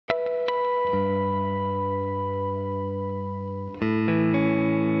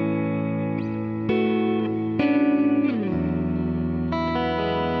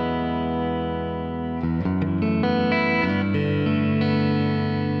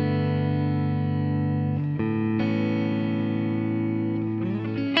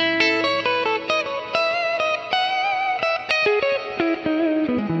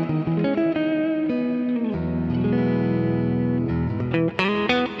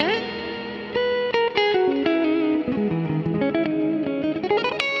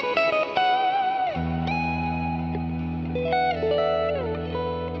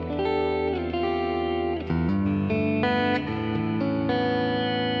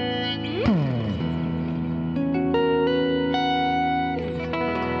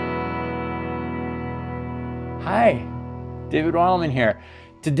David Wildman here.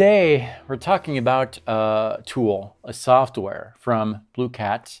 Today we're talking about a tool, a software from Blue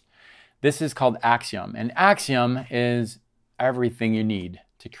Cat. This is called Axiom, and Axiom is everything you need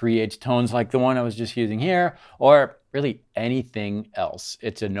to create tones like the one I was just using here, or really anything else.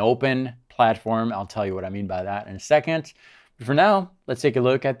 It's an open platform. I'll tell you what I mean by that in a second. But for now, let's take a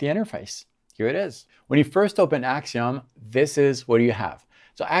look at the interface. Here it is. When you first open Axiom, this is what you have.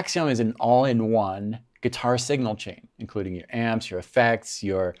 So Axiom is an all-in-one guitar signal chain, including your amps, your effects,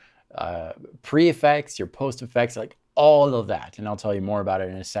 your pre-effects, your post-effects, like all of that. And I'll tell you more about it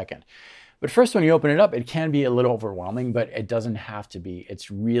in a second. But first, when you open it up, it can be a little overwhelming, but it doesn't have to be. It's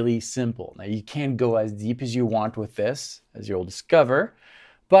really simple. Now, you can go as deep as you want with this, as you'll discover.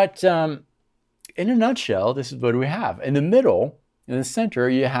 But in a nutshell, this is what we have. In the middle, in the center,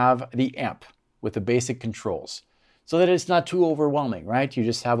 you have the amp with the basic controls, so that it's not too overwhelming, right? You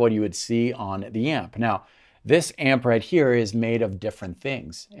just have what you would see on the amp. Now, this amp right here is made of different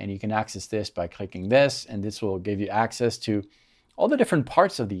things, and you can access this by clicking this, and this will give you access to all the different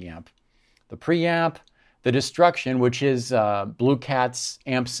parts of the amp. The preamp, the Destructor, which is Blue Cat's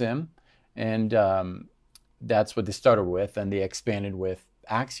amp sim, and that's what they started with, and they expanded with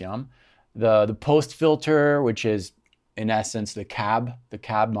Axiom. The post filter, which is in essence the cab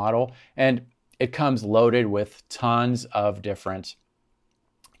model, and it comes loaded with tons of different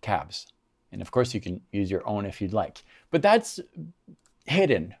cabs. And of course you can use your own if you'd like, but that's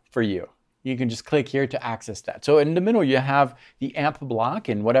hidden for you. You can just click here to access that. So in the middle, you have the amp block,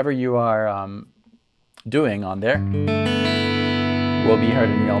 and whatever you are doing on there will be heard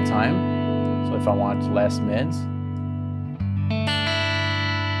in real time. So if I want less mids, do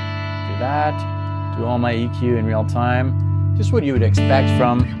that, do all my EQ in real time, just what you would expect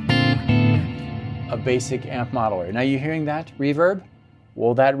from a basic amp modeler. Now you're hearing that reverb?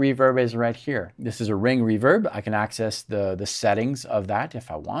 Well, that reverb is right here. This is a ring reverb. I can access the settings of that if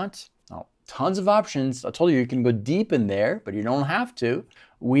I want. Now, tons of options. I told you can go deep in there, but you don't have to.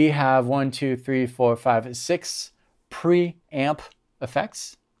 We have 1, 2, 3, 4, 5, 6 preamp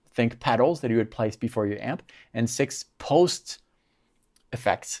effects. Think pedals that you would place before your amp, and 6 post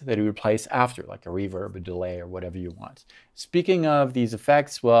effects that you would place after, like a reverb, a delay, or whatever you want. Speaking of these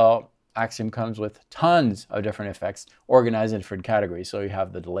effects, well, Axiom comes with tons of different effects organized in different categories. So you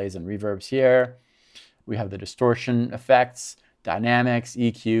have the delays and reverbs here. We have the distortion effects, dynamics,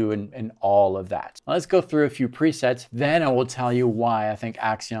 EQ, and all of that. Now let's go through a few presets. Then I will tell you why I think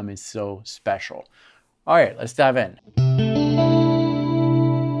Axiom is so special. All right, let's dive in.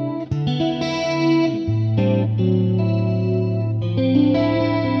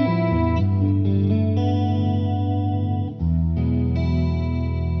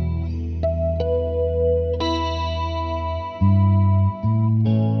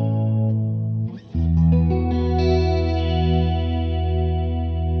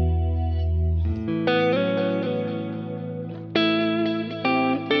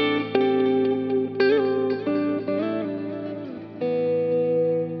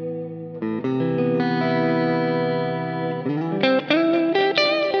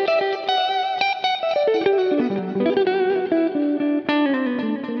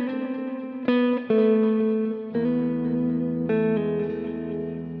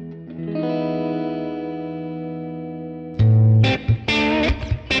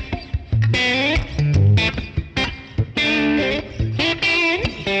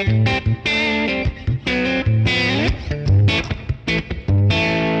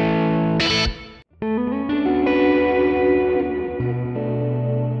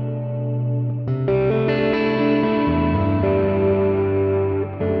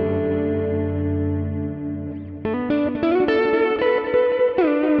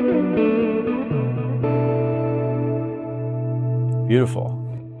 Beautiful.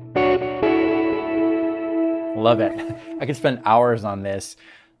 Love it. I could spend hours on this.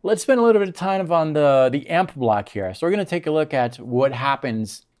 Let's spend a little bit of time on the amp block here. So we're going to take a look at what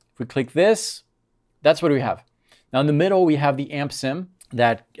happens if we click this. That's what we have. Now in the middle, we have the amp sim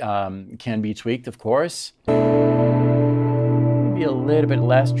that can be tweaked, of course. Maybe a little bit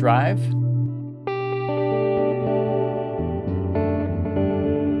less drive.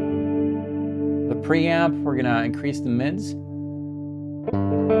 The preamp, we're going to increase the mids.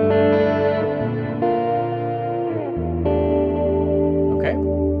 Okay.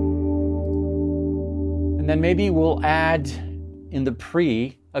 And then maybe we'll add in the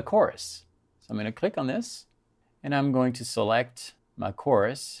pre a chorus. So I'm going to click on this, and I'm going to select my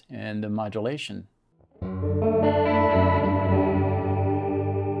chorus and the modulation.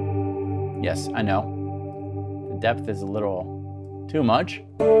 Yes, I know. The depth is a little too much.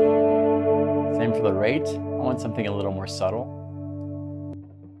 Same for the rate. want something a little more subtle.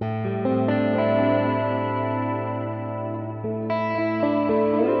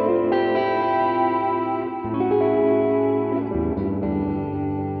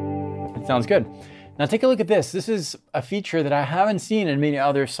 It sounds good. Now take a look at this. This is a feature that I haven't seen in many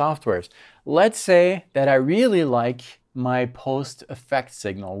other softwares. Let's say that I really like my post effect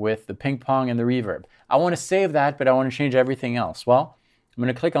signal with the ping pong and the reverb. I want to save that, but I want to change everything else. Well, I'm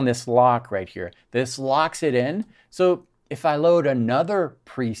going to click on this lock right here. This locks it in. So if I load another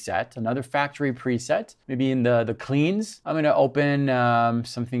preset, another factory preset, maybe in the cleans, I'm going to open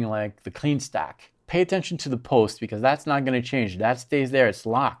something like the clean stack. Pay attention to the post because that's not going to change. That stays there. It's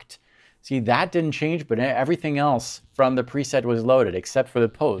locked. See, that didn't change, but everything else from the preset was loaded except for the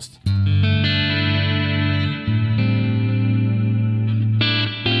post.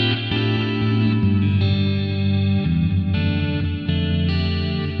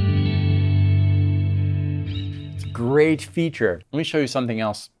 It's a great feature. Let me show you something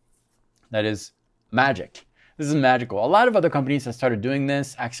else that is magic. This is magical. A lot of other companies have started doing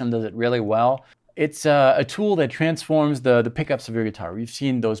this. Axiom does it really well. It's a tool that transforms the pickups of your guitar. We've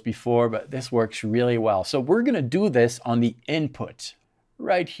seen those before, but this works really well. So we're gonna do this on the input.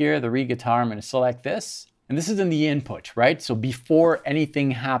 Right here, the re-guitar, I'm gonna select this. And this is in the input, right? So before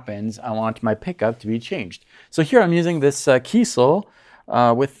anything happens, I want my pickup to be changed. So here I'm using this Kiesel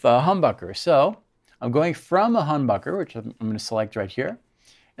with a humbucker. So I'm going from a humbucker, which I'm gonna select right here.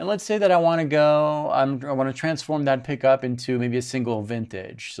 And let's say that I want to transform that pickup into maybe a single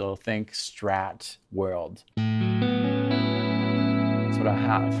vintage. So think Strat world. That's what I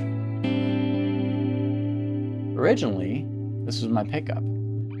have. Originally, this was my pickup.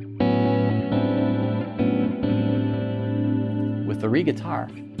 With the re-guitar.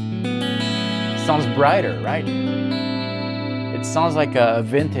 Sounds brighter, right? It sounds like a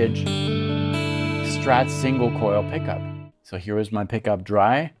vintage Strat single coil pickup. So here is my pickup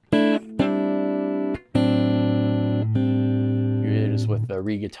dry. Here it is with the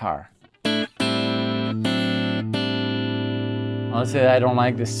re-guitar. Let's say that I don't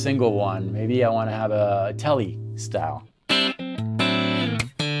like this single one. Maybe I want to have a telly style.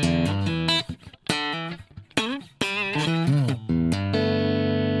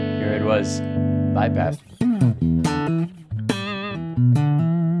 Here it was, bypass.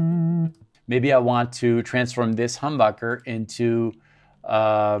 Maybe I want to transform this humbucker into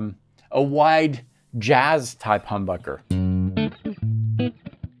a wide jazz type humbucker.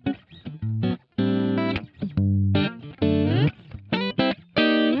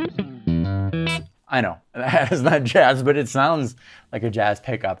 I know, that is not jazz, but it sounds like a jazz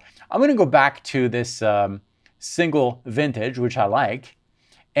pickup. I'm gonna go back to this single vintage, which I like.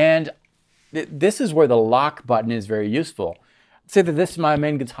 And this is where the lock button is very useful. Let's say that this is my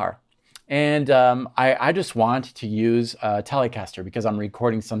main guitar. And I just want to use a Telecaster because I'm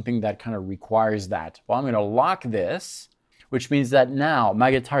recording something that kind of requires that. Well, I'm going to lock this, which means that now my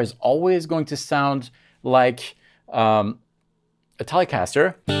guitar is always going to sound like a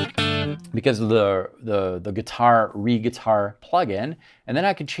Telecaster because of the guitar re-guitar plugin. And then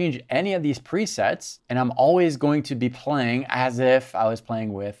I can change any of these presets, and I'm always going to be playing as if I was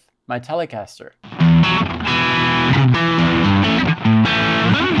playing with my Telecaster.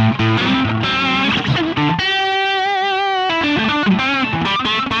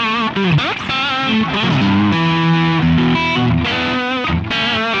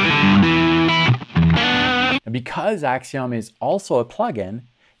 And because Axiom is also a plugin,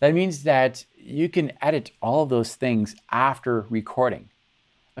 that means that you can edit all of those things after recording.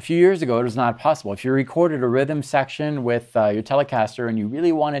 A few years ago, it was not possible. If you recorded a rhythm section with your Telecaster and you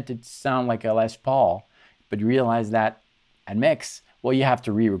really wanted it to sound like a Les Paul, but you realize that at mix, well, you have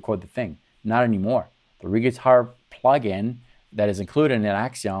to re-record the thing. Not anymore. The re-guitar plugin that is included in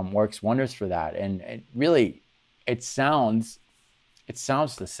Axiom works wonders for that. And it sounds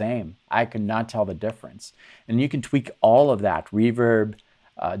the same. I could not tell the difference. And you can tweak all of that, reverb,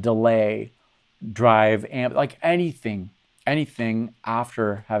 delay, drive, amp, like anything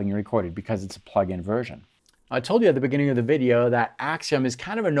after having it recorded because it's a plug-in version. I told you at the beginning of the video that Axiom is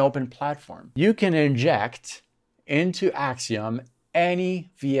kind of an open platform. You can inject into Axiom any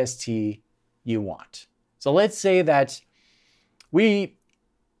VST you want. So let's say that we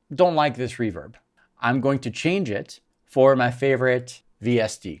don't like this reverb. I'm going to change it for my favorite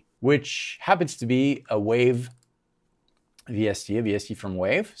VST, which happens to be a Wave VST, a VST from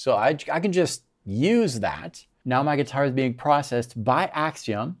Wave. So I can just use that. Now my guitar is being processed by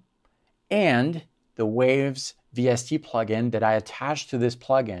Axiom, and the Waves VST plugin that I attached to this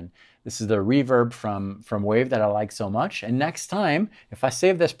plugin. This is the reverb from Wave that I like so much. And next time, if I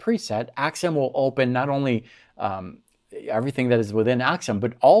save this preset, Axiom will open not only everything that is within Axiom,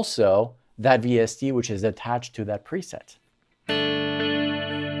 but also that VST which is attached to that preset.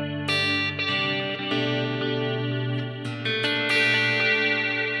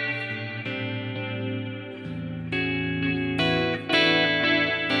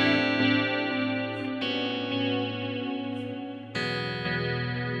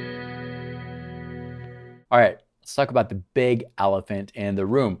 All right, let's talk about the big elephant in the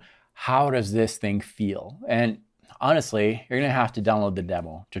room. How does this thing feel? And honestly, you're gonna have to download the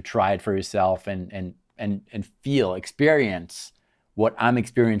demo to try it for yourself and feel, experience what I'm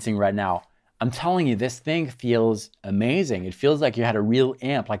experiencing right now. I'm telling you, this thing feels amazing. It feels like you had a real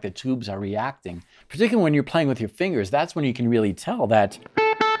amp, like the tubes are reacting. Particularly when you're playing with your fingers, that's when you can really tell that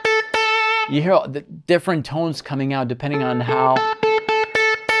you hear the different tones coming out depending on how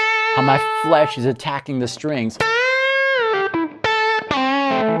my flesh is attacking the strings.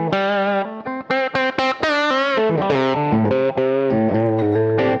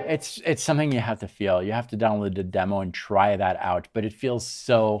 It's something you have to feel. You have to download the demo and try that out, but it feels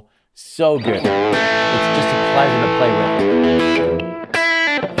so good. It's just a pleasure to play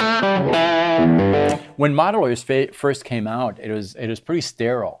with. When modelers first came out, it was pretty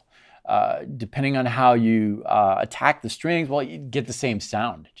sterile. Depending on how you attack the strings, well, you get the same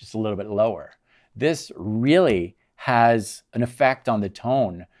sound, just a little bit lower. This really has an effect on the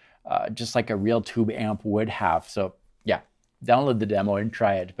tone, just like a real tube amp would have. So yeah, download the demo and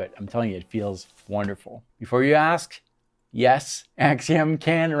try it, but I'm telling you, it feels wonderful. Before you ask, yes, Axiom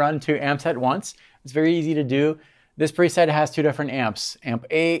can run 2 amps at once. It's very easy to do. This preset has 2 different amps, amp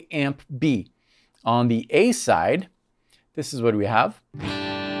A, amp B. On the A side, this is what we have.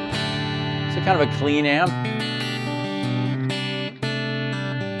 So kind of a clean amp.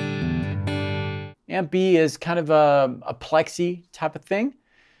 Amp B is kind of a plexi type of thing.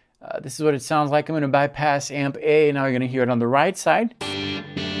 This is what it sounds like. I'm going to bypass amp A. Now you're going to hear it on the right side. I'm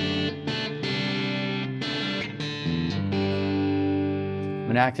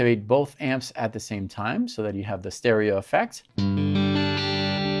going to activate both amps at the same time so that you have the stereo effect.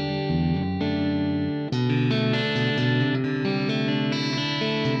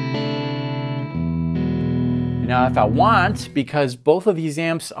 Now, if I want, because both of these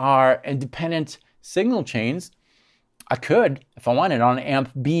amps are independent signal chains, I could, if I wanted, on amp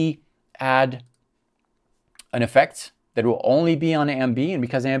B, add an effect that will only be on amp B, and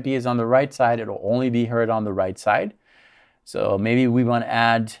because amp B is on the right side, it'll only be heard on the right side. So maybe we want to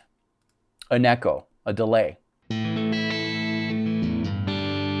add an echo, a delay.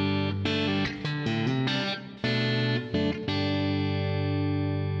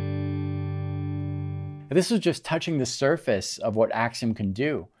 This is just touching the surface of what Axiom can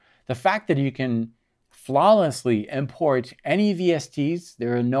do. The fact that you can flawlessly import any VSTs,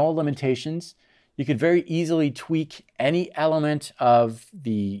 there are no limitations. You could very easily tweak any element of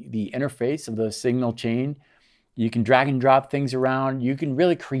the interface of the signal chain. You can drag and drop things around. You can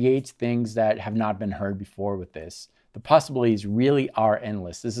really create things that have not been heard before with this. The possibilities really are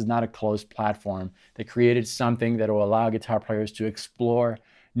endless. This is not a closed platform that created something that will allow guitar players to explore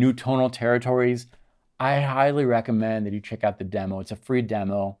new tonal territories. I highly recommend that you check out the demo. It's a free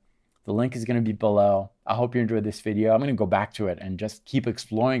demo. The link is going to be below. I hope you enjoyed this video. I'm going to go back to it and just keep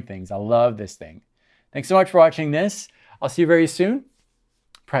exploring things. I love this thing. Thanks so much for watching this. I'll see you very soon.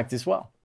 Practice well.